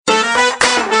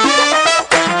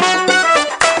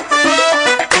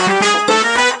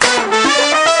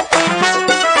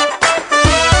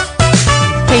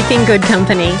In Good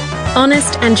Company.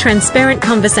 Honest and transparent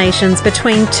conversations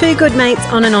between two good mates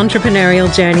on an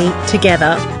entrepreneurial journey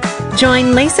together.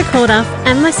 Join Lisa Corduff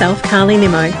and myself, Carly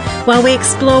Nimmo, while we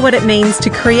explore what it means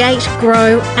to create,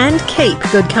 grow and keep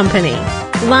good company.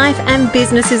 Life and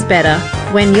business is better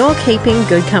when you're keeping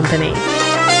good company.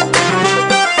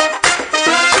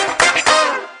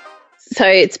 So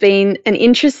it's been an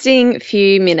interesting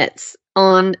few minutes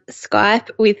on Skype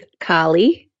with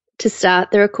Carly to start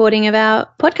the recording of our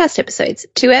podcast episodes,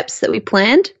 2 eps that we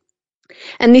planned.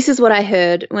 And this is what I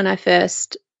heard when I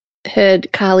first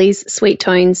heard Carly's sweet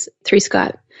tones through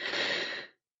Skype.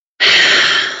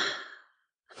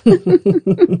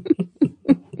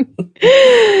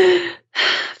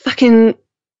 Fucking,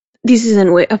 this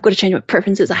isn't work. I've got to change my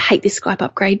preferences. I hate this Skype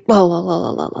upgrade. Blah, blah,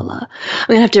 blah, blah, blah, blah. I'm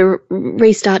going to have to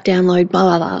restart download,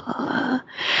 blah, blah, blah, blah.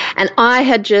 And I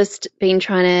had just been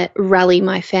trying to rally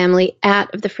my family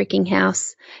out of the freaking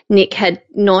house. Nick had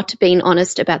not been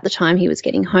honest about the time he was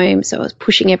getting home, so I was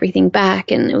pushing everything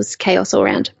back and it was chaos all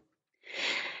around.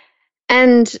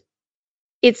 And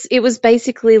it was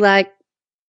basically like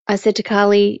I said to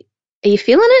Carly, are you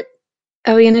feeling it?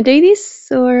 Are we going to do this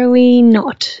or are we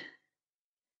not?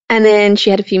 And then she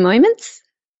had a few moments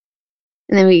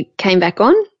and then we came back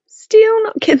on, still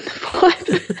not getting the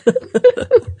vibe.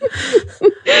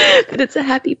 But it's a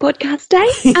happy podcast day.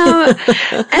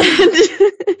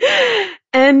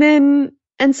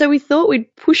 And so we thought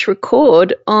we'd push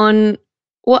record on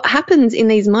what happens in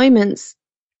these moments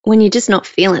when you're just not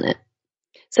feeling it.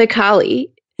 So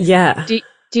Carly, yeah, do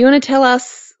you want to tell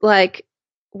us like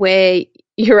where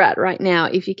you're at right now,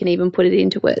 if you can even put it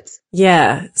into words?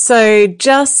 Yeah. So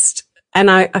and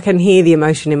I can hear the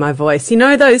emotion in my voice. You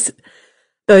know, those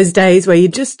days where you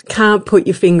just can't put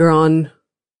your finger on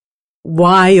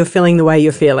why you're feeling the way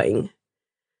you're feeling,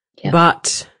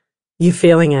 but you're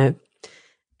feeling it.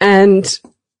 And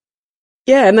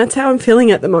yeah, and that's how I'm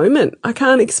feeling at the moment. I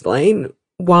can't explain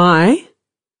why,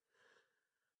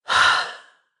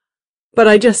 but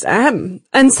I just am.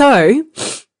 And so,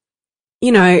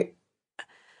 you know,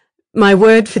 my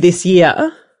word for this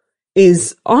year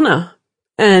is honor.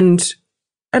 And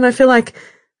I feel like,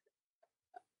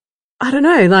 I don't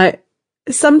know, like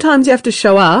sometimes you have to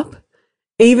show up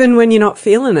even when you're not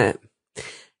feeling it.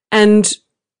 And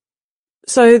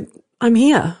so I'm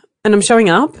here and I'm showing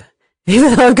up,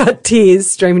 even though I've got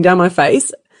tears streaming down my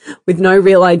face with no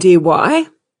real idea why.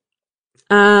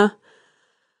 I'm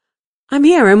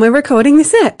here and we're recording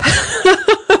this ep.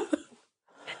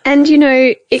 And, you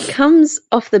know, it comes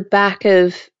off the back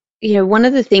of, you know, one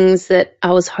of the things that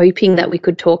I was hoping that we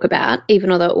could talk about,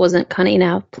 even although it wasn't kind of in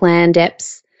our planned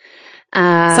eps.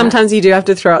 Sometimes you do have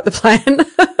to throw out the plan.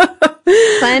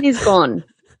 Plan is gone.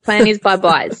 Plan is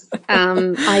bye-byes.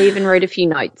 I even wrote a few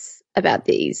notes about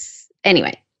these.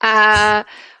 Anyway, I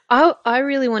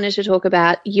really wanted to talk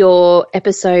about your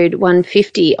episode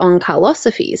 150 on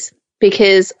Carlosophies,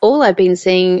 because all I've been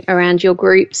seeing around your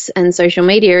groups and social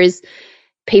media is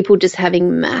people just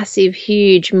having massive,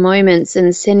 huge moments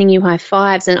and sending you high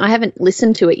fives. And I haven't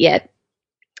listened to it yet.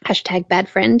 #bad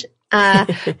friend.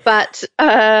 But,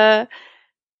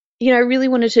 you know, I really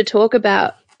wanted to talk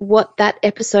about what that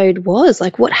episode was,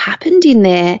 like what happened in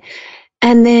there.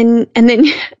 And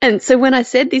so when I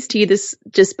said this to you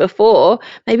just before,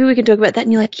 maybe we can talk about that.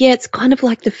 And you're like, yeah, it's kind of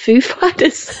like the Foo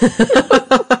Fighters.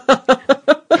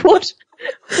 What?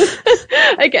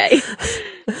 Okay,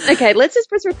 let's just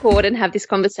press record and have this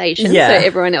conversation so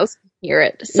everyone else can hear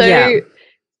it. So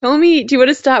tell me, do you want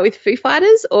to start with Foo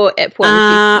Fighters or EP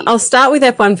 150? I'll start with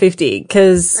EP 150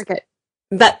 because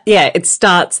it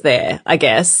starts there, I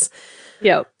guess.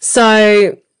 Yep.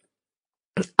 So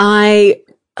I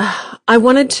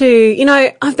wanted to, you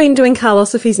know, I've been doing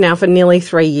Carlosophies now for nearly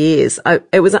 3 years.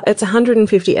 It's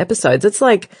 150 episodes. It's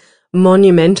like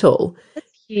monumental.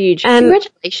 Huge. And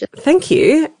congratulations. Thank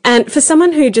you. And for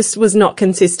someone who just was not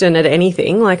consistent at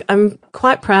anything, like I'm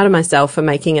quite proud of myself for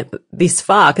making it this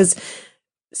far, because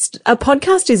a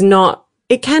podcast is not,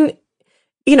 it can,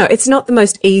 you know, it's not the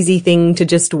most easy thing to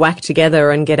just whack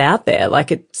together and get out there.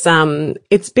 Like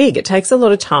it's big. It takes a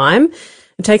lot of time.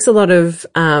 It takes a lot of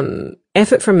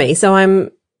effort from me. So I'm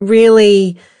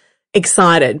really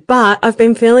excited, but I've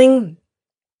been feeling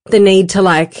the need to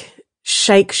like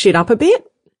shake shit up a bit.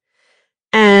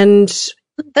 And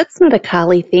that's not a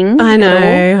Carly thing. I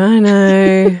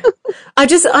know. I'm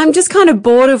just kind of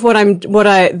bored of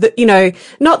you know,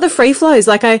 not the free flows.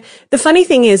 Like the funny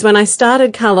thing is when I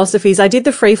started Carlosophies, I did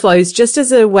the free flows just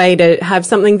as a way to have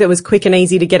something that was quick and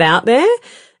easy to get out there.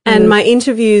 And my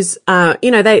interviews,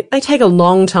 you know, they take a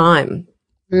long time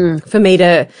for me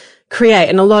to create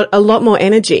and a lot more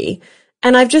energy.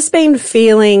 And I've just been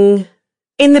feeling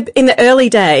in the early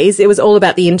days, it was all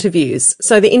about the interviews.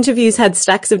 So the interviews had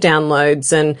stacks of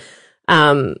downloads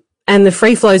and the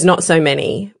free flows not so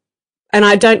many. And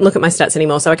I don't look at my stats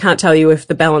anymore, so I can't tell you if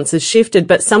the balance has shifted,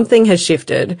 but something has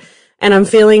shifted. And I'm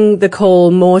feeling the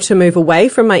call more to move away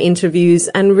from my interviews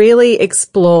and really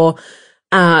explore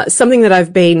something that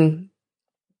I've been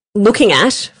looking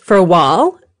at for a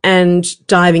while and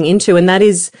diving into, and that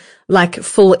is like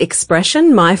full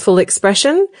expression, my full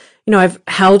expression. You know, I've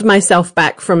held myself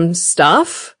back from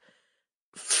stuff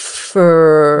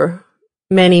for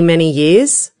many, many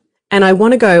years, and I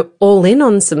want to go all in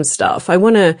on some stuff. I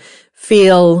want to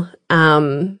feel,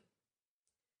 I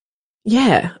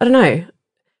don't know,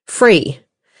 free.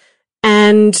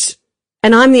 And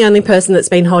I'm the only person that's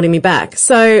been holding me back.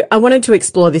 So I wanted to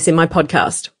explore this in my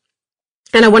podcast,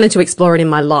 and I wanted to explore it in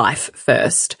my life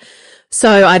first.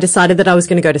 So I decided that I was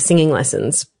going to go to singing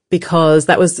lessons, because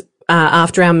that was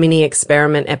after our mini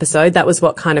experiment episode. That was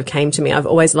what kind of came to me. I've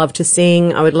always loved to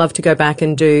sing. I would love to go back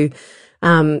and do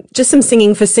just some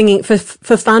singing for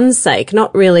fun's sake,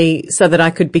 not really so that I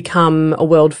could become a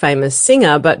world famous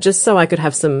singer, but just so I could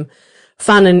have some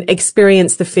fun and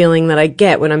experience the feeling that I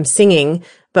get when I'm singing.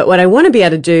 But what I want to be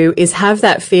able to do is have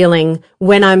that feeling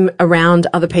when I'm around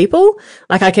other people.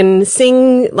 Like I can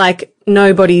sing like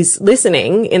nobody's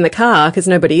listening in the car, because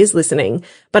nobody is listening,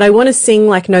 but I want to sing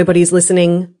like nobody's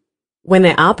listening when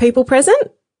there are people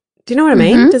present. Do you know what I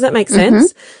mean? Does that make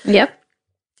sense? Yep.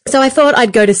 So I thought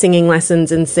I'd go to singing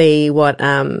lessons and see what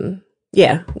I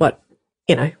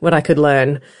could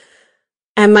learn.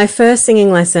 And my first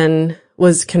singing lesson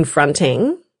was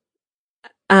confronting,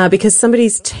 because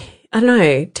somebody's,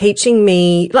 teaching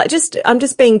me, I'm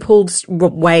just being pulled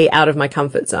way out of my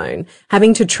comfort zone,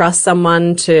 having to trust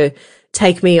someone to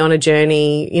take me on a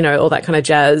journey, all that kind of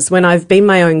jazz. When I've been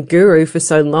my own guru for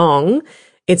so long,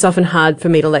 it's often hard for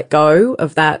me to let go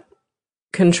of that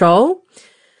control.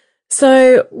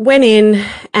 So went in,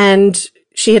 and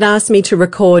she had asked me to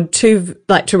record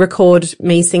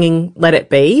me singing Let It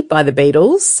Be by the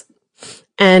Beatles.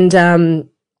 And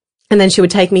then she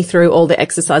would take me through all the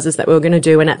exercises that we were going to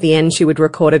do. And at the end, she would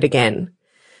record it again.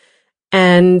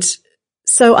 And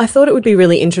so I thought it would be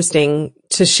really interesting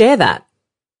to share that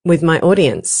with my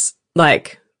audience,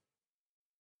 like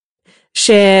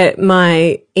share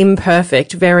my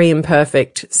imperfect, very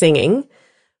imperfect singing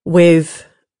with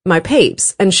my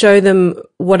peeps and show them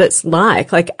what it's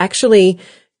like actually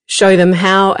show them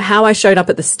how I showed up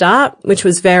at the start, which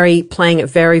was playing it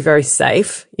very, very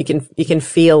safe. You can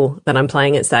feel that I'm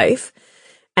playing it safe.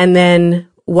 And then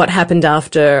what happened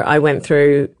after I went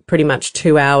through pretty much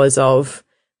 2 hours of,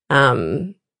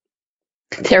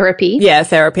 therapy. Yeah,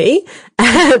 therapy.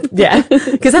 Yeah.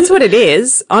 Cause that's what it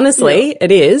is. Honestly,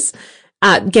 It is.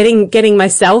 Getting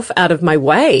myself out of my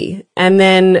way, and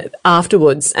then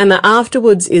afterwards. And the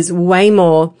afterwards is way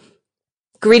more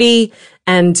gritty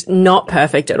and not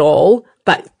perfect at all,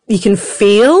 but you can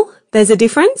feel there's a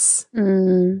difference.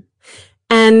 And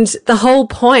the whole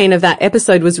point of that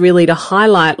episode was really to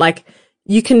highlight,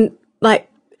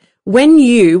 when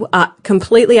you are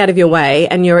completely out of your way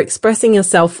and you're expressing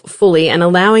yourself fully and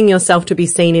allowing yourself to be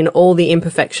seen in all the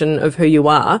imperfection of who you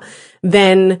are,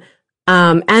 then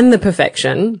and the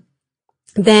perfection,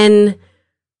 then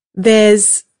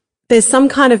there's some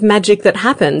kind of magic that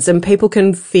happens, and people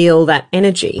can feel that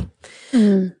energy.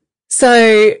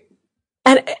 So,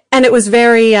 and it was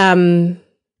very, it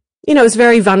was a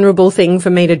very vulnerable thing for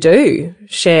me to do,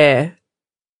 share.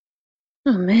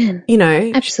 Oh man.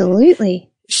 Absolutely.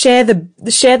 Share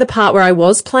the part where I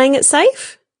was playing it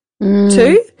safe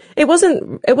too. It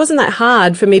wasn't that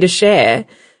hard for me to share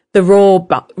the raw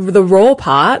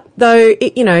part, though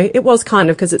it was kind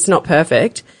of, because it's not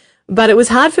perfect, but it was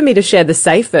hard for me to share the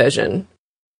safe version.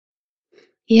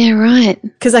 Yeah, right.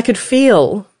 Because I could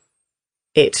feel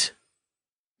it.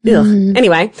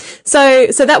 Anyway, so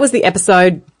that was the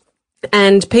episode,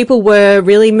 and people were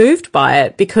really moved by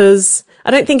it, because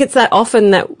I don't think it's that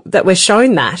often that we're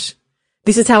shown that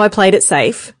this is how I played it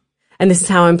safe, and this is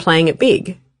how I'm playing it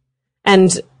big,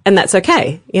 and that's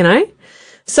okay,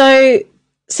 So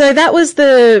that was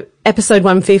the episode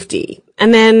 150.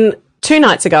 And then 2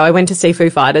 nights ago, I went to see Foo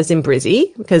Fighters in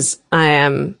Brizzy, because I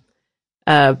am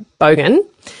a bogan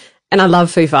and I love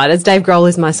Foo Fighters. Dave Grohl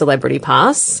is my celebrity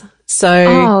pass.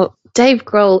 So Dave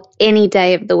Grohl any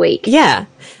day of the week. Yeah.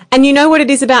 And you know what it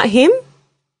is about him?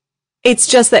 It's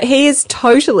just that he is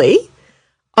totally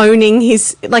owning he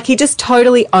just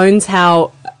totally owns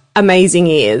how amazing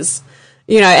he is.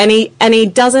 And he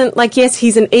doesn't, yes,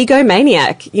 he's an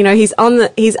egomaniac.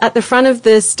 He's at the front of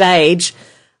the stage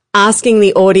asking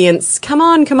the audience, come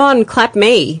on, clap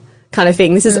me, kind of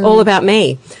thing. This is all about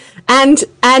me.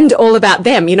 and all about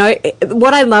them. You know,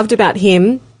 what I loved about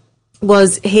him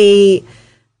was he's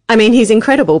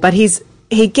incredible, but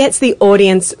he gets the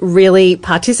audience really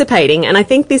participating. And I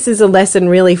think this is a lesson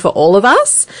really for all of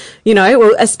us, you know,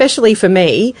 well, especially for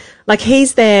me. Like,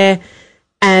 he's there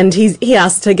and he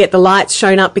asks to get the lights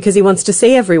shown up because he wants to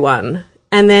see everyone.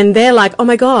 And then they're like, oh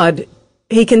my God,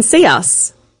 he can see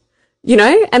us, you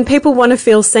know, and people want to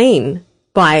feel seen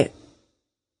by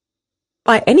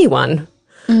anyone.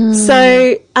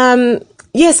 So,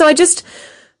 so I just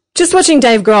watching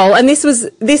Dave Grohl, and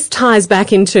this ties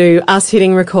back into us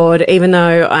hitting record, even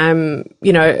though I'm,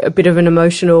 you know, a bit of an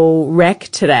emotional wreck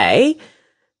today,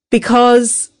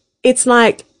 because it's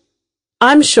like,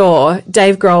 I'm sure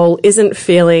Dave Grohl isn't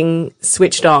feeling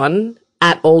switched on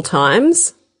at all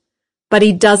times, but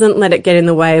he doesn't let it get in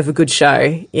the way of a good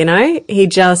show, you know? He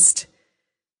just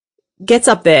gets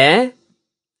up there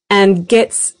and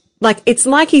gets, like, it's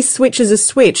like he switches a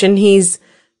switch and he's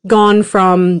gone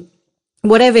from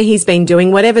whatever he's been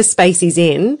doing, whatever space he's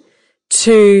in,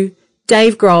 to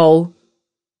Dave Grohl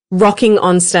rocking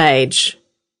on stage.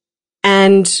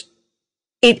 And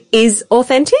it is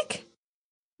authentic.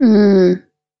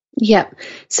 Yep.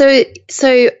 So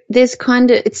there's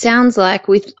kind of, it sounds like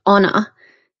with Honor,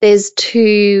 there's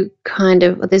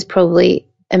there's probably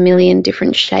a million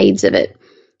different shades of it.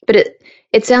 But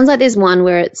it sounds like there's one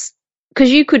where it's, because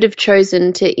you could have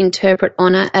chosen to interpret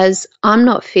Honor as, I'm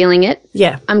not feeling it.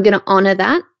 Yeah. I'm going to honor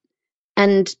that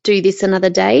and do this another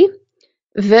day,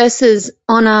 versus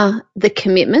honor the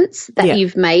commitments that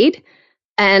you've made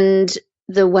and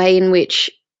the way in which,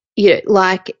 you know,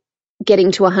 like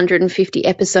getting to 150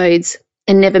 episodes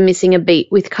and never missing a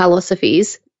beat with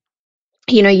Carlosophies,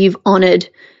 you know, you've honored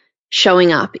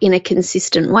showing up in a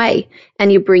consistent way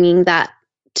and you're bringing that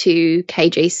to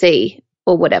KGC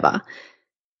or whatever.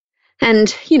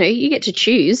 And, you know, you get to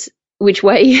choose which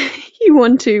way you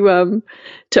want to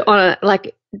honor.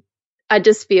 Like, I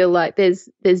just feel like there's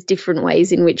different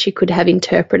ways in which you could have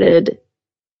interpreted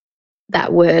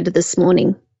that word this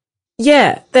morning.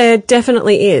 Yeah, there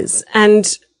definitely is.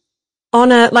 And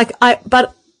honor,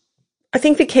 but I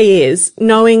think the key is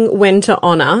knowing when to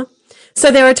honor. So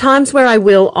there are times where I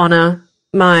will honor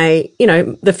my, you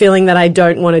know, the feeling that I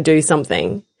don't want to do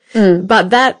something. But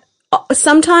that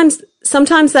sometimes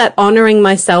that honoring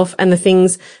myself and the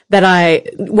things that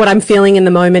what I'm feeling in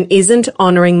the moment isn't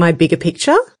honoring my bigger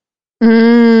picture.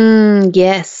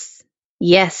 Yes.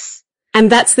 And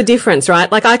that's the difference,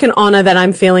 right? Like, I can honor that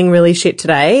I'm feeling really shit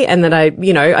today and that I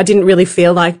didn't really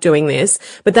feel like doing this,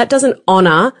 but that doesn't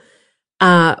honor,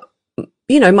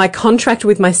 my contract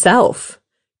with myself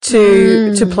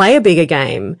to play a bigger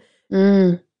game.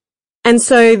 And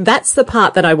so that's the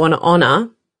part that I want to honor,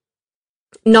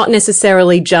 not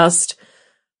necessarily just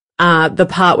the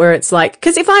part where it's like,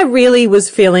 because if I really was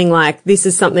feeling like this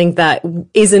is something that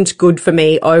isn't good for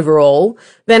me overall,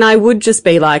 then I would just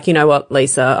be like, you know what,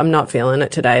 Lisa, I'm not feeling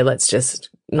it today. Let's just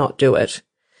not do it.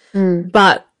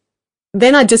 But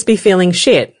then I'd just be feeling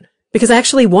shit because I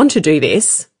actually want to do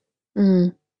this.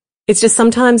 It's just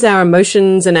sometimes our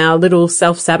emotions and our little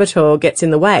self-saboteur gets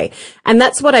in the way. And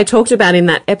that's what I talked about in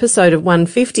that episode of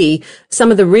 150.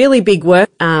 Some of the really big work,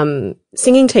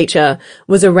 singing teacher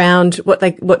was around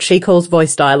what she calls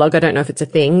voice dialogue. I don't know if it's a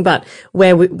thing, but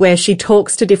where she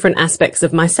talks to different aspects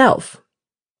of myself.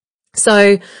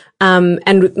 So,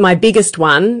 and my biggest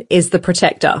one is the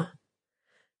protector.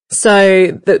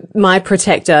 So my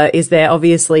protector is there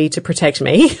obviously to protect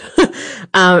me.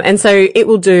 And so it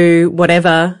will do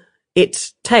whatever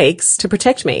it takes to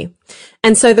protect me.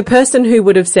 And so the person who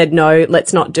would have said, no,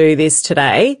 let's not do this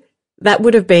today, that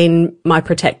would have been my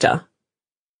protector,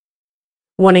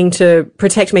 wanting to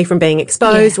protect me from being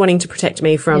exposed, wanting to protect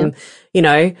me from,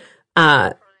 crying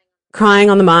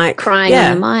on the mic.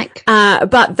 On the mic.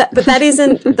 But that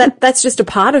isn't, that's just a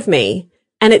part of me.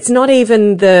 And it's not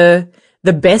even the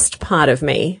best part of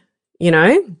me, you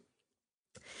know?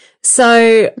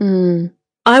 So,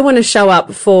 I want to show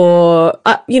up for,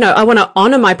 I want to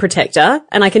honor my protector,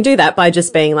 and I can do that by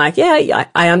just being like, yeah,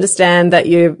 I understand that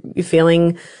you're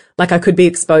feeling like I could be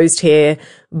exposed here,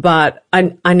 but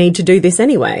I need to do this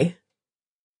anyway.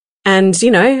 And,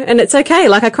 and it's okay.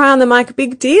 Like, I cry on the mic,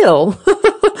 big deal.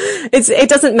 It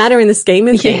doesn't matter in the scheme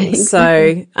of things. So,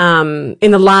 in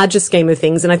the larger scheme of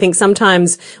things. And I think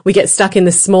sometimes we get stuck in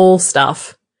the small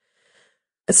stuff,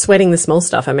 sweating the small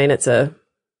stuff. I mean, it's a,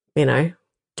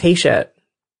 t-shirt.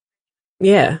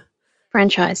 Yeah.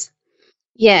 Franchise.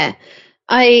 Yeah.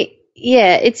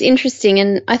 It's interesting.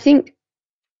 And I think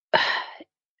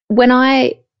when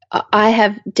I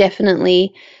have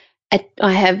definitely,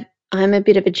 I'm a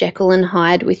bit of a Jekyll and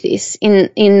Hyde with this in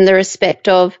the respect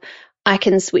of I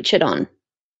can switch it on.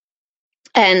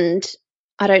 And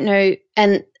I don't know,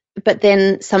 but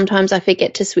then sometimes I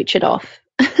forget to switch it off.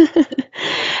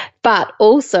 But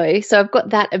also, so I've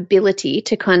got that ability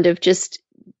to kind of just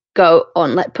go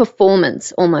on, like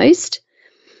performance almost.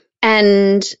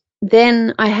 And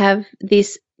then I have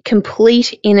this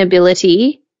complete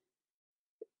inability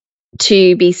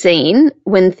to be seen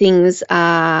when things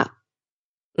are,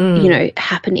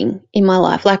 happening in my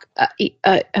life. Like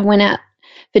I went out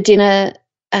for dinner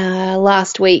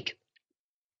last week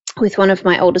with one of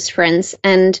my oldest friends,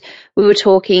 and we were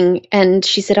talking, and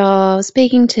she said, I was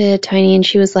speaking to Tony, and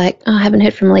she was like, I haven't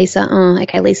heard from Lisa. Oh,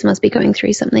 okay, Lisa must be going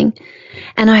through something.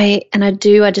 And I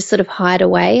just sort of hide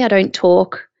away. I don't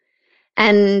talk.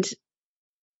 And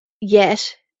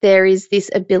yet there is this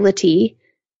ability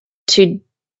to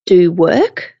do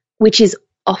work, which is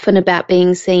often about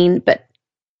being seen, but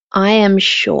I am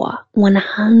sure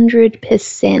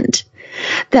 100%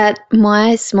 that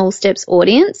my Small Steps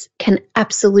audience can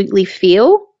absolutely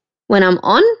feel when I'm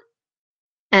on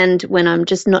and when I'm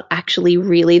just not actually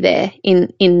really there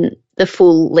in the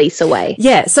full Lisa way.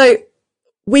 Yeah, so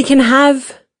we can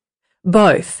have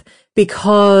both,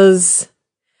 because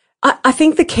I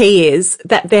think the key is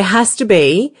that there has to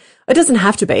be, it doesn't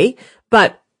have to be,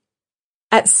 but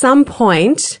at some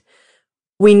point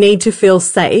we need to feel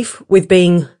safe with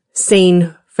being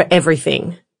seen for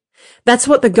everything. That's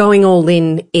what the going all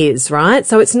in is, right?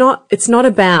 So it's not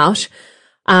about,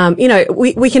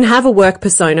 we can have a work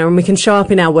persona and we can show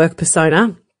up in our work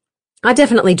persona. I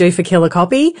definitely do for Killer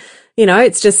Copy.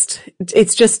 It's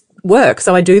just work.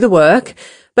 So I do the work,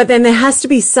 but then there has to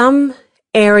be some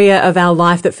area of our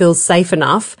life that feels safe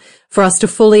enough for us to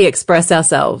fully express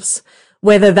ourselves,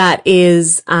 whether that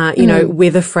is,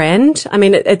 with a friend. I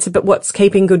mean, it's about what's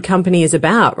keeping good company is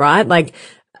about, right? Like,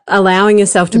 allowing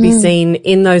yourself to be seen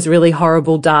in those really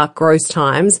horrible, dark, gross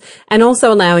times, and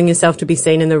also allowing yourself to be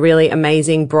seen in the really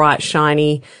amazing, bright,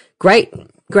 shiny, great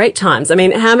times. I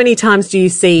mean, how many times do you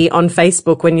see on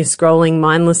Facebook when you're scrolling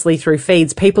mindlessly through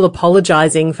feeds, people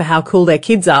apologizing for how cool their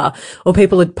kids are, or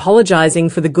people apologizing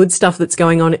for the good stuff that's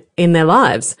going on in their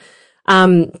lives?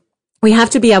 We have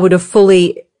to be able to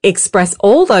fully express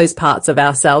all those parts of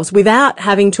ourselves without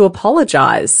having to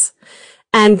apologize.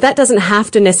 And that doesn't have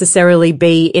to necessarily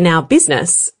be in our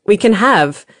business. We can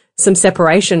have some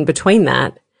separation between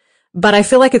that. But I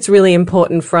feel like it's really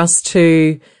important for us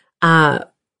to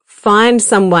find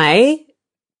some way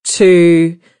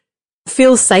to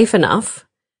feel safe enough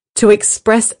to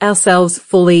express ourselves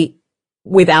fully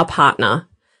with our partner,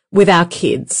 with our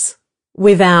kids,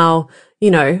 with our,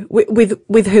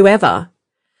 with whoever.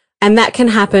 And that can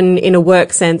happen in a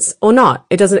work sense or not.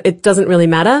 It doesn't really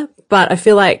matter. But I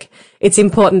feel like it's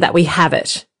important that we have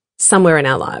it somewhere in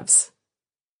our lives.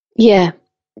 Yeah,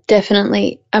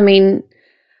 definitely. I mean,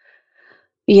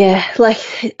 yeah, like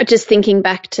just thinking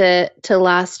back to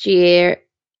last year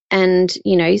and,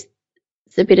 it's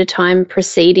a bit of time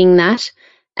preceding that,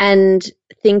 and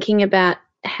thinking about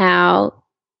how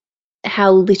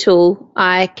little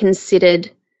I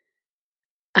considered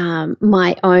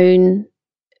my own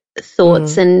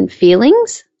thoughts and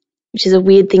feelings, which is a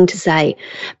weird thing to say.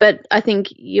 But I think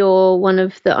you're one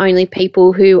of the only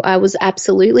people who I was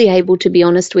absolutely able to be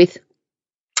honest with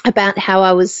about how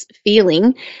I was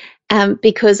feeling,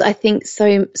 because I think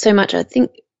so much, I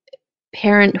think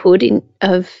parenthood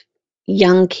of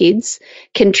young kids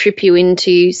can trip you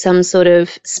into some sort of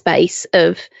space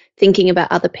of thinking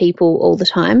about other people all the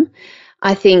time.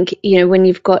 I think, when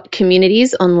you've got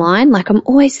communities online, like I'm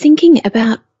always thinking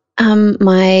about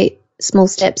my Small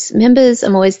Steps members.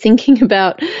 I'm always thinking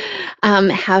about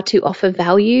how to offer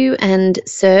value and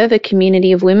serve a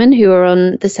community of women who are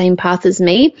on the same path as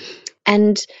me.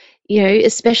 And,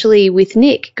 especially with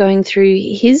Nick going through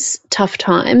his tough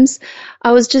times,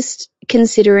 I was just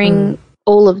considering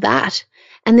all of that.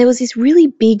 And there was this really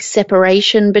big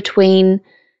separation between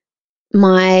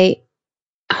my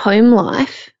home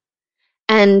life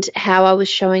and how I was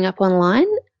showing up online,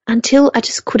 until I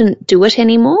just couldn't do it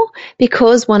anymore,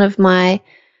 because one of my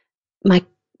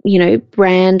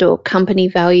brand or company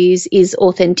values is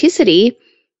authenticity.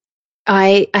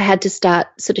 I had to start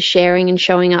sort of sharing and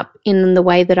showing up in the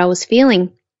way that I was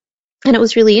feeling. And it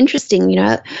was really interesting,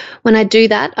 when I do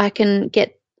that, I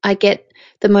get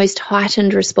the most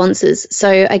heightened responses.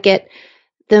 So I get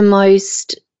the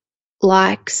most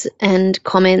likes and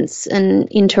comments and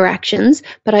interactions,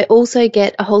 but I also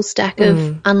get a whole stack of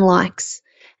unlikes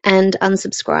and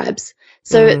unsubscribes.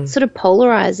 So it sort of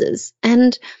polarizes.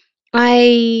 And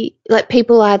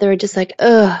people either are just like,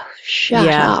 oh, shut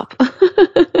up.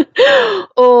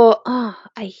 Or,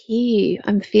 I I hear you.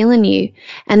 I'm feeling you.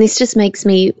 And this just makes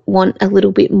me want a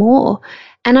little bit more.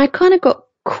 And I kind of got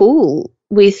cool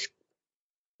with,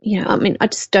 I mean, I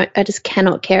just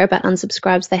cannot care about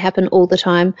unsubscribes. They happen all the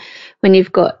time when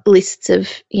you've got lists of,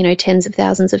 tens of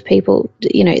thousands of people,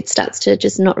 it starts to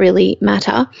just not really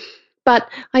matter. But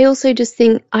I also just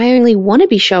think I only want to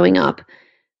be showing up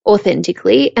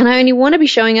authentically, and I only want to be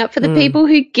showing up for the people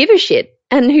who give a shit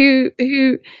and who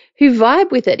vibe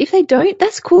with it. If they don't,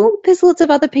 that's cool. There's lots of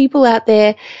other people out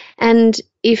there. And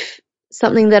if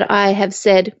something that I have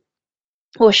said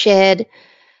or shared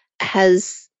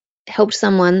has helped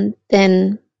someone,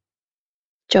 then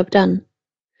job done.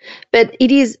 But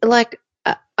it is like,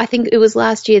 I think it was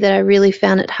last year that I really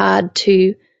found it hard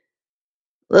to,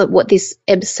 what this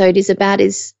episode is about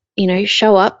is,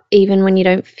 show up even when you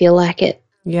don't feel like it.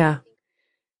 Yeah.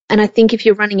 And I think if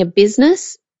you're running a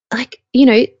business, like,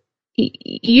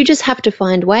 you just have to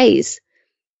find ways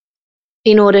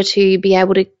in order to be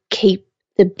able to keep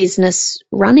the business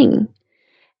running.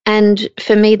 And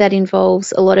for me, that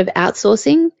involves a lot of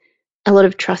outsourcing, a lot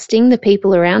of trusting the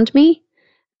people around me.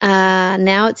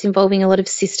 Now it's involving a lot of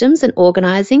systems and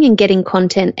organizing and getting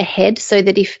content ahead so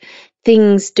that if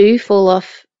things do fall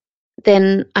off,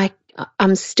 then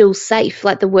I'm still safe,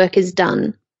 like the work is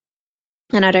done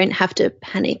and I don't have to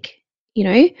panic,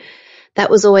 That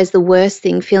was always the worst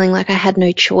thing, feeling like I had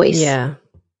no choice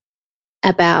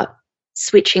about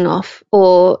switching off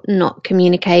or not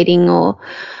communicating or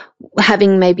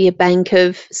having maybe a bank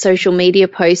of social media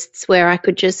posts where I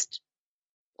could just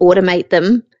automate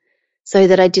them so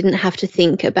that I didn't have to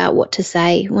think about what to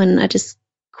say when I just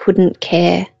couldn't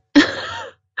care.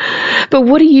 But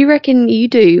what do you reckon you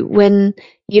do when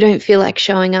you don't feel like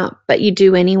showing up, but you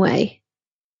do anyway?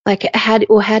 Like how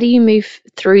do you move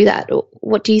through that? Or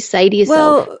what do you say to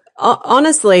yourself? Well,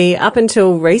 honestly, up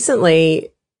until recently,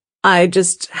 I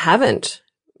just haven't.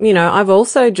 I've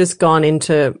also just gone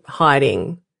into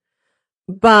hiding.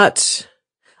 But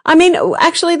I mean,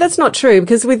 actually, that's not true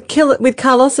because with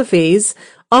Carlosophies,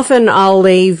 often I'll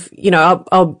leave,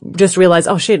 I'll just realize,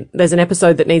 oh shit, there's an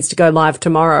episode that needs to go live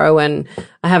tomorrow and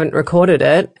I haven't recorded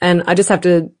it and I just have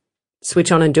to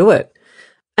switch on and do it.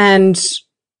 And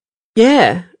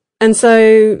yeah. And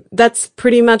so that's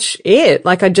pretty much it.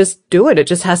 Like I just do it. It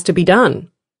just has to be done.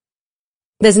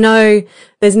 There's no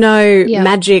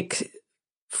magic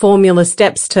formula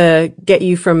steps to get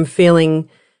you from feeling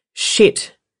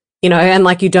shit, and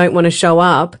like you don't want to show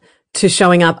up to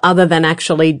showing up other than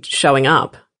actually showing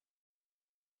up.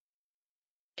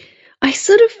 I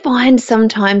sort of find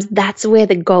sometimes that's where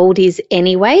the gold is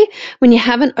anyway, when you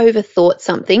haven't overthought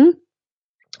something,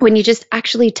 when you're just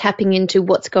actually tapping into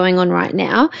what's going on right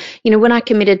now. When I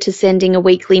committed to sending a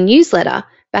weekly newsletter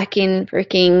back in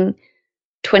freaking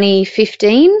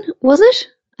 2015, was it?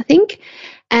 I think.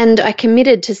 And I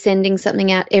committed to sending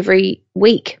something out every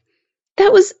week.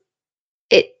 That was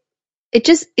it.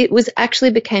 It was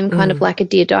actually became kind of like a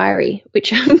Dear Diary,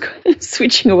 which I'm kind of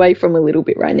switching away from a little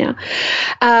bit right now.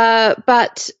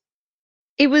 But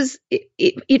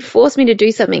it forced me to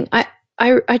do something.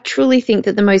 I truly think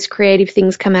that the most creative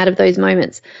things come out of those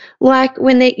moments, like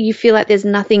when you feel like there's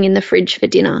nothing in the fridge for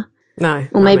dinner. No,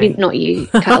 or maybe not you,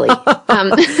 Carly.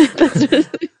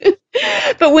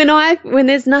 But when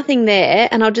there's nothing there,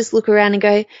 and I'll just look around and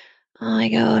go, oh my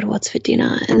God, what's for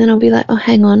dinner? And then I'll be like, oh,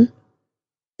 hang on,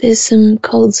 there's some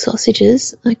cold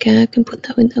sausages. Okay, I can put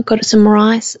that in. I've got some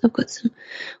rice. I've got some.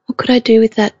 What could I do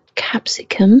with that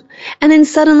capsicum? And then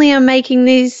suddenly I'm making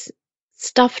these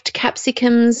stuffed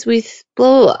capsicums with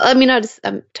blah, blah, blah. I mean,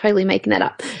 I'm totally making that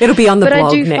up. It'll be on the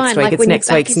blog next week. It's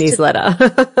next week's newsletter.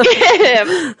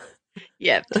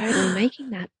 Yeah, totally making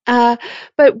that.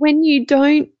 But when you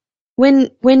don't,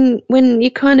 when your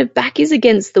kind of back is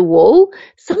against the wall,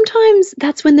 sometimes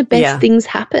that's when the best things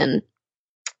happen,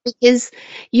 because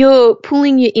you're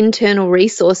pulling your internal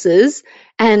resources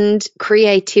and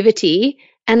creativity,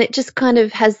 and it just kind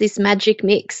of has this magic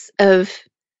mix of,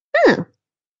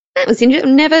 that was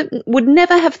interesting. Would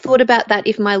never have thought about that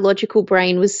if my logical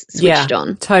brain was switched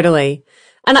on. Totally.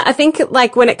 And I think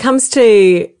like when it comes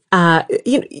to,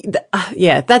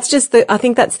 that's just I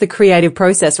think that's the creative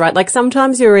process, right? Like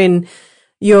sometimes when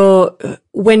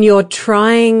you're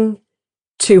trying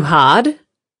too hard,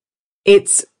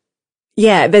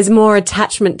 there's more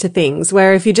attachment to things,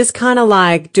 where if you're just kind of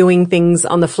like doing things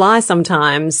on the fly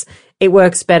sometimes, it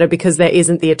works better because there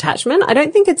isn't the attachment. I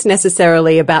don't think it's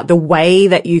necessarily about the way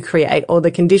that you create or the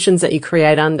conditions that you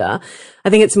create under. I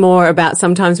think it's more about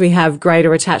sometimes we have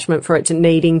greater attachment for it to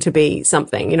needing to be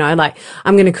something, like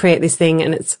I'm going to create this thing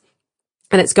and it's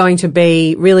going to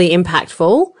be really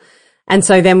impactful. And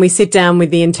so then we sit down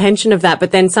with the intention of that. But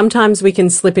then sometimes we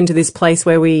can slip into this place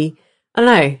where we, I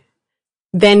don't know,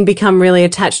 then become really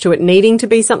attached to it needing to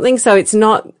be something. So it's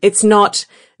not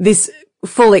this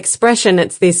full expression.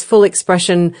 It's this full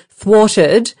expression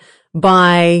thwarted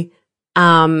by,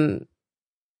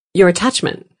 your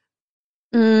attachment.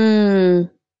 Good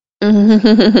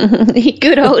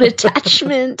old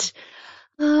attachment.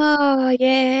 Oh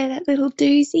yeah, that little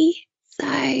doozy. So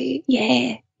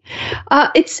yeah,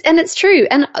 it's true.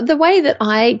 And the way that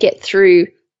I get through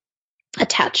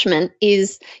attachment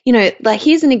is, you know, like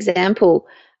here's an example.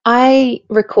 I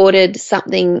recorded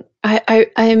something.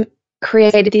 I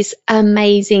created this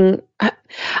amazing.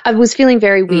 I was feeling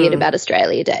very weird about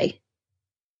Australia Day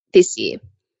this year,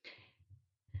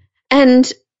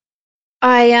 and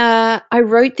I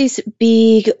wrote this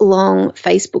big long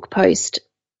Facebook post,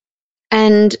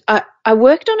 and I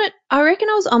worked on it. I reckon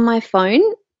I was on my phone.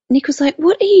 Nick was like,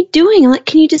 "What are you doing?" I'm like,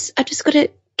 "Can you just?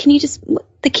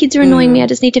 The kids are annoying me. I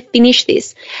just need to finish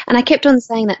this." And I kept on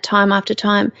saying that time after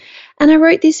time. And I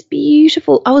wrote this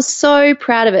beautiful, I was so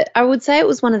proud of it. I would say it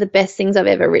was one of the best things I've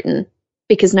ever written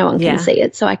because no one can see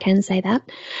it, so I can say that.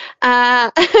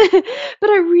 But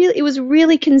it was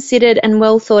really considered and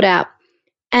well thought out.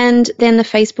 And then the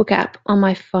Facebook app on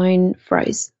my phone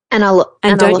froze. And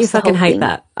don't you fucking hate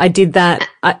that? I did that.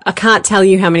 I can't tell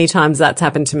you how many times that's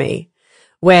happened to me,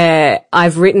 where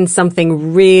I've written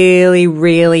something really,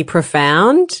 really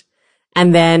profound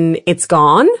and then it's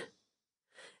gone.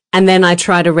 And then I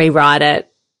try to rewrite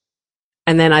it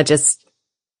and then I just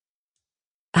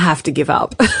have to give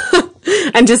up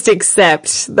and just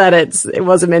accept that it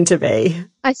wasn't meant to be.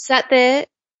 I sat there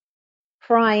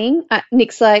crying.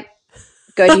 Nick's like,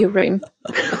 "Go to your room."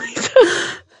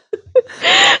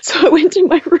 So I went to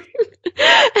my room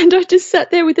and I just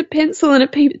sat there with a pencil and a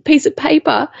piece of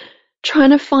paper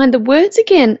trying to find the words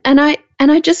again. And I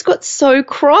just got so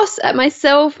cross at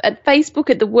myself, at Facebook,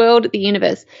 at the world, at the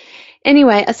universe.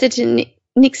 Anyway, I said to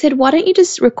Nick said, "Why don't you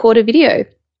just record a video?"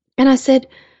 And I said,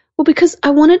 "Well, because I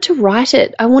wanted to write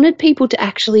it. I wanted people to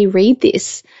actually read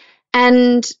this.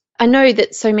 And I know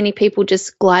that so many people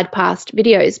just glide past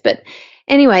videos. But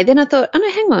anyway, then I thought, oh,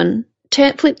 no, hang on.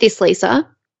 Flip this, Lisa.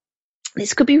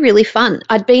 This could be really fun."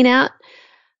 I'd been out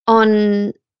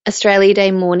on Australia Day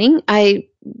morning. I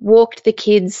walked the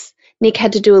kids. Nick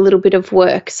had to do a little bit of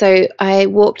work. So I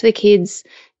walked the kids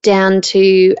down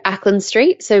to Ackland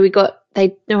Street. So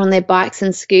they're on their bikes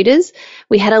and scooters.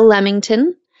 We had a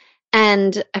Lamington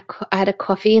and I had a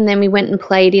coffee, and then we went and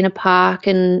played in a park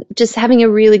and just having a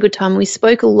really good time. We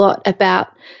spoke a lot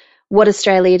about what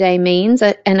Australia Day means,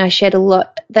 and I shared a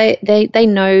lot. They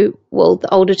know, well,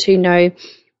 the older two know,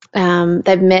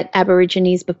 they've met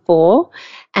Aborigines before,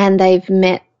 and they've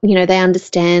met, you know, they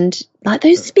understand like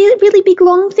those really big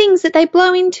long things that they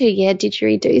blow into. Yeah,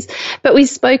 didgeridoos. But we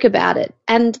spoke about it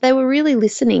and they were really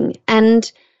listening,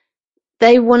 and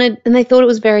they thought it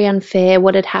was very unfair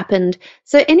what had happened.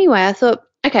 So anyway, I thought,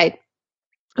 okay,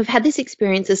 we've had this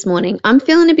experience this morning. I'm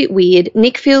feeling a bit weird.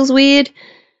 Nick feels weird.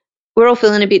 We're all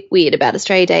feeling a bit weird about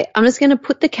Australia Day. I'm just going to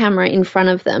put the camera in front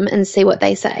of them and see what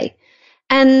they say.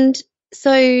 And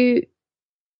so,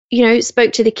 you know,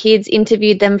 spoke to the kids,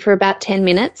 interviewed them for about 10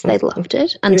 minutes. They loved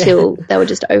it until they were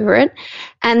just over it.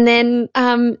 And then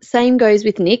same goes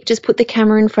with Nick, just put the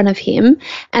camera in front of him.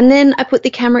 And then I put the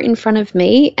camera in front of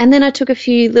me. And then I took a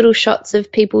few little shots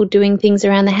of people doing things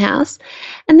around the house.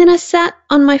 And then I sat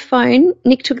on my phone.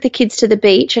 Nick took the kids to the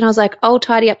beach and I was like, I'll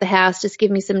tidy up the house. Just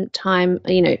give me some time,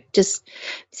 you know, just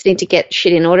need to get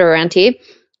shit in order around here.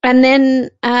 And then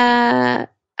I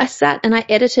sat and I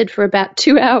edited for about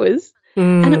 2 hours.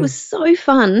 And it was so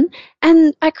fun,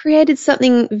 and I created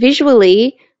something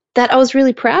visually that I was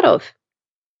really proud of,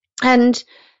 and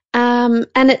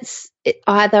it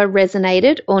either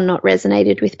resonated or not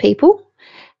resonated with people,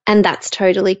 and that's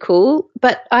totally cool.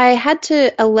 But I had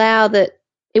to allow that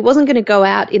it wasn't going to go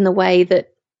out in the way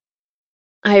that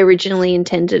I originally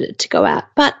intended it to go out.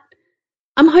 But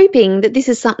I'm hoping that this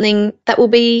is something that will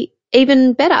be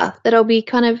even better, that I'll be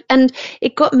and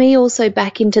it got me also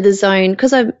back into the zone,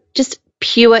 because I'm just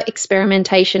pure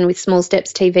experimentation with Small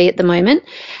Steps TV at the moment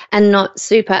and not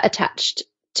super attached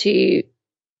to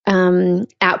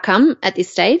outcome at this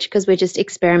stage, because we're just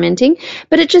experimenting.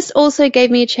 But it just also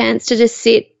gave me a chance to just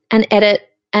sit and edit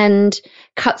and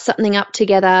cut something up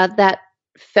together that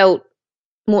felt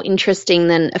more interesting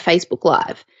than a Facebook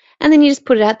Live. And then you just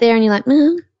put it out there and you're like,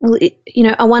 well,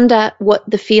 I wonder what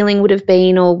the feeling would have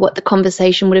been or what the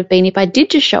conversation would have been if I did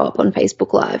just show up on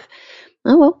Facebook Live.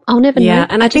 Oh, well, I'll never know. Yeah,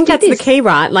 and I think that's the key,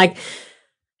 right? Like,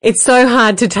 it's so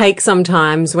hard to take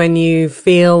sometimes when you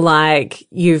feel like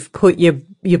you've put your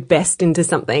best into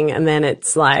something and then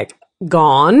it's like,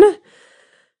 gone,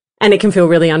 and it can feel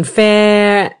really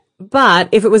unfair. But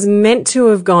if it was meant to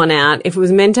have gone out, if it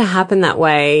was meant to happen that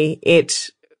way, it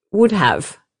would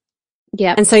have.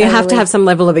 Yeah. And so you have to have some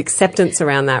level of acceptance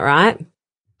around that, right?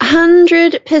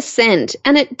 100%.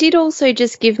 And it did also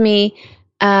just give me,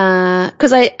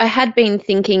 because I had been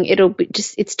thinking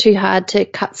it's too hard to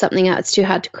cut something out. It's too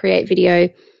hard to create video,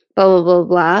 blah, blah, blah,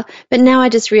 blah. But now I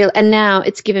just and now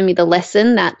it's given me the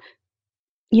lesson that,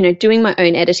 you know, doing my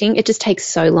own editing, it just takes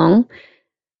so long.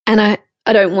 And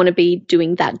I don't want to be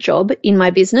doing that job in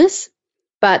my business,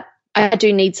 but I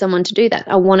do need someone to do that.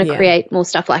 I want to create more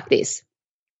stuff like this.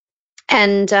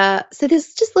 And so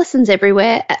there's just lessons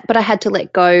everywhere, but I had to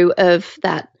let go of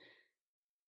that.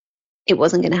 It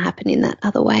wasn't going to happen in that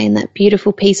other way, in that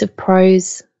beautiful piece of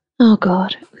prose. Oh,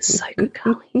 God, it was so good,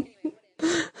 Carly.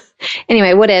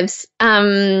 Anyway, whatevs.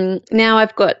 Now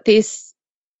I've got this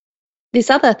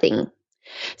other thing.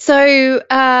 So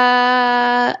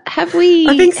have we?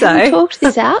 I think so. Have we talked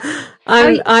this out?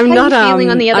 I'm not feeling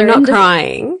on the other I'm not end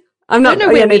crying. I'm not. I don't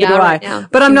know where we neither do are I. right now.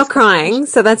 But I'm not crying,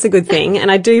 so that's a good thing. And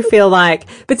I do feel like,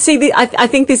 but see, I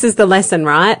think this is the lesson,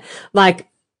 right? Like,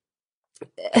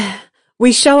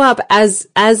 we show up as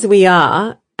we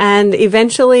are, and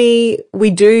eventually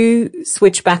we do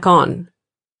switch back on.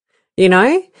 You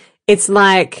know, it's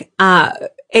like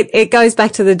it goes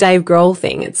back to the Dave Grohl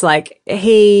thing. It's like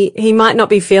he might not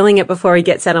be feeling it before he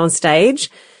gets out on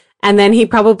stage. And then he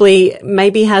probably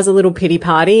maybe has a little pity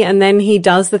party, and then he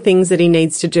does the things that he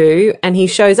needs to do, and he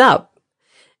shows up.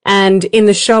 And in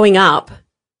the showing up,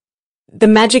 the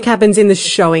magic happens in the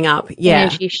showing up.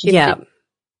 Yeah. Yeah.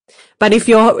 But if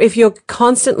you're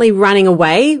constantly running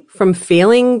away from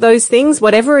feeling those things,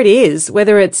 whatever it is,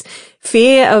 whether it's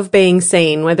fear of being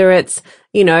seen, whether it's,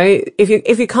 you know,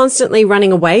 if you're constantly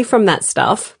running away from that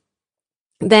stuff,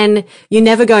 then you're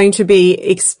never going to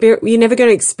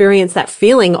experience that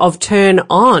feeling of turn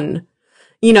on,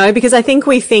 you know, because I think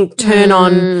we think turn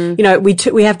on, you know,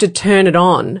 we have to turn it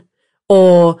on,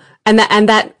 and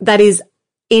that is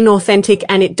inauthentic,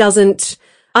 and it doesn't,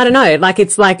 I don't know, like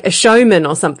it's like a showman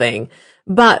or something.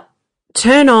 But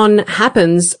turn on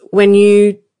happens when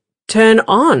you turn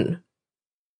on,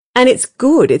 and it's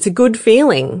good. It's a good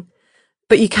feeling,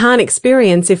 but you can't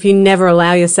experience if you never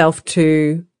allow yourself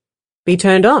to be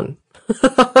turned on.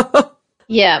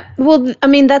 Yeah. Well, I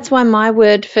mean, that's why my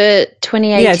word for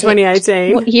 2018. Yeah,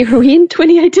 2018. What year are we in?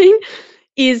 2018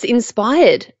 is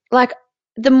inspired. Like,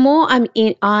 the more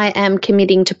I am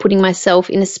committing to putting myself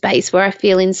in a space where I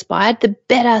feel inspired, the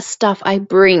better stuff I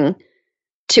bring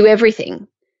to everything.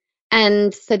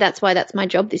 And so that's why that's my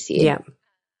job this year. Yeah.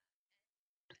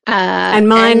 And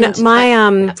mine,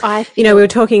 I feel, you know, we were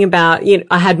talking about, you know,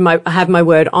 I have my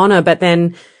word honor, but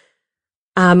then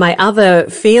my other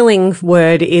feeling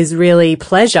word is really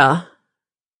pleasure,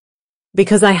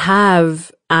 because I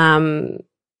have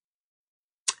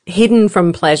hidden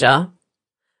from pleasure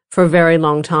for a very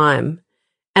long time,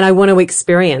 and I want to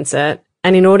experience it.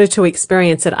 And in order to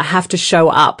experience it, I have to show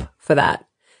up for that.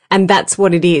 And that's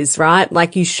what it is, right?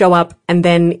 Like, you show up, and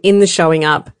then in the showing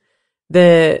up,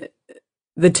 the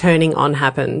turning on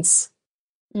happens.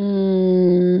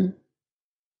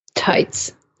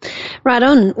 Totes. Right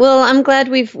on. Well, I'm glad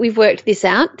we've worked this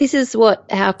out. This is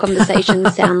what our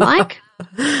conversations sound like.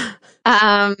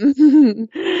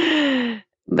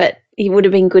 But it would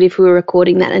have been good if we were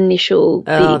recording that initial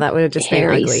that would have just been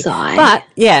ugly. Sigh. But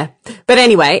yeah. But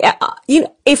anyway, you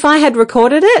know, if I had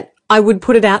recorded it, I would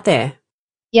put it out there.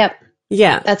 Yep.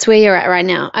 Yeah. That's where you're at right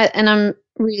now. I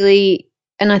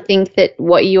think that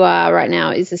what you are right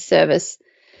now is a service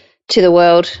to the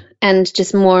world, and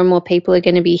just more and more people are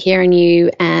going to be hearing you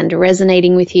and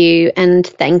resonating with you and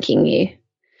thanking you.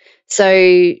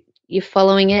 So you're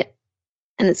following it,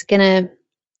 and it's only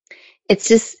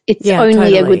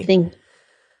totally a good thing.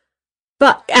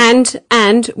 But,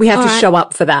 and we have to show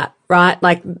up for that, right?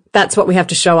 Like, that's what we have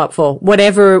to show up for,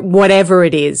 whatever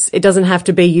it is. It doesn't have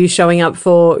to be you showing up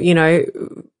for, you know,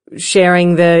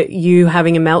 sharing you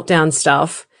having a meltdown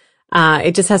stuff.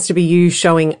 It just has to be you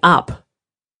showing up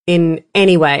in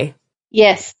any way.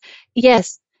 Yes.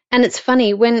 And it's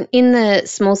funny, when in the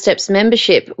Small Steps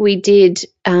membership, we did,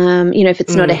 you know, if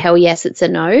it's not a hell yes, it's a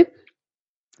no,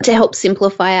 to help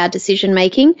simplify our decision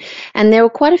making. And there were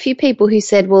quite a few people who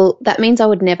said, well, that means I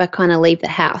would never kind of leave the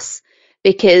house,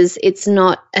 because it's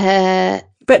not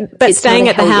but staying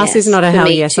at the house is not a hell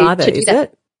yes either, is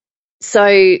it?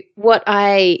 So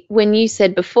when you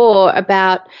said before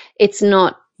about it's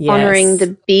not honoring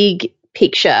the big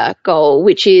picture goal,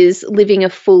 which is living a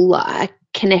full life,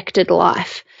 connected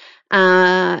life,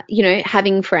 you know,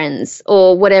 having friends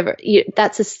or whatever,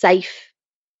 that's a safe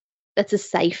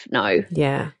no.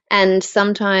 Yeah. And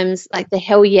sometimes like the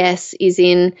hell yes is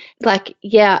in like,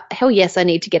 yeah, hell yes, I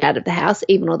need to get out of the house,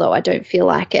 even although I don't feel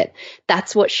like it.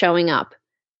 That's what showing up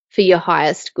for your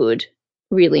highest good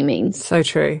really means. So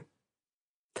true.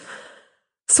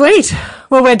 Sweet.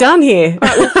 Well, we're done here.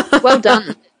 Well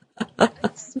done.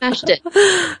 Smashed it.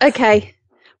 Okay.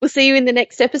 We'll see you in the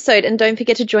next episode. And don't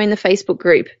forget to join the Facebook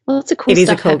group. Lots of cool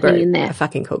stuff happening in there. A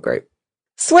fucking cool group.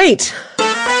 Sweet.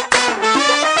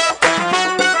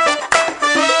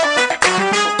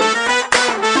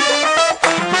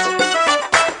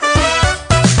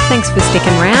 Thanks for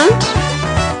sticking around.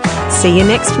 See you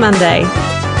next Monday.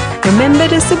 Remember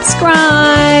to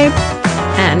subscribe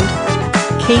and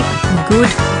keep good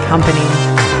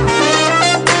company.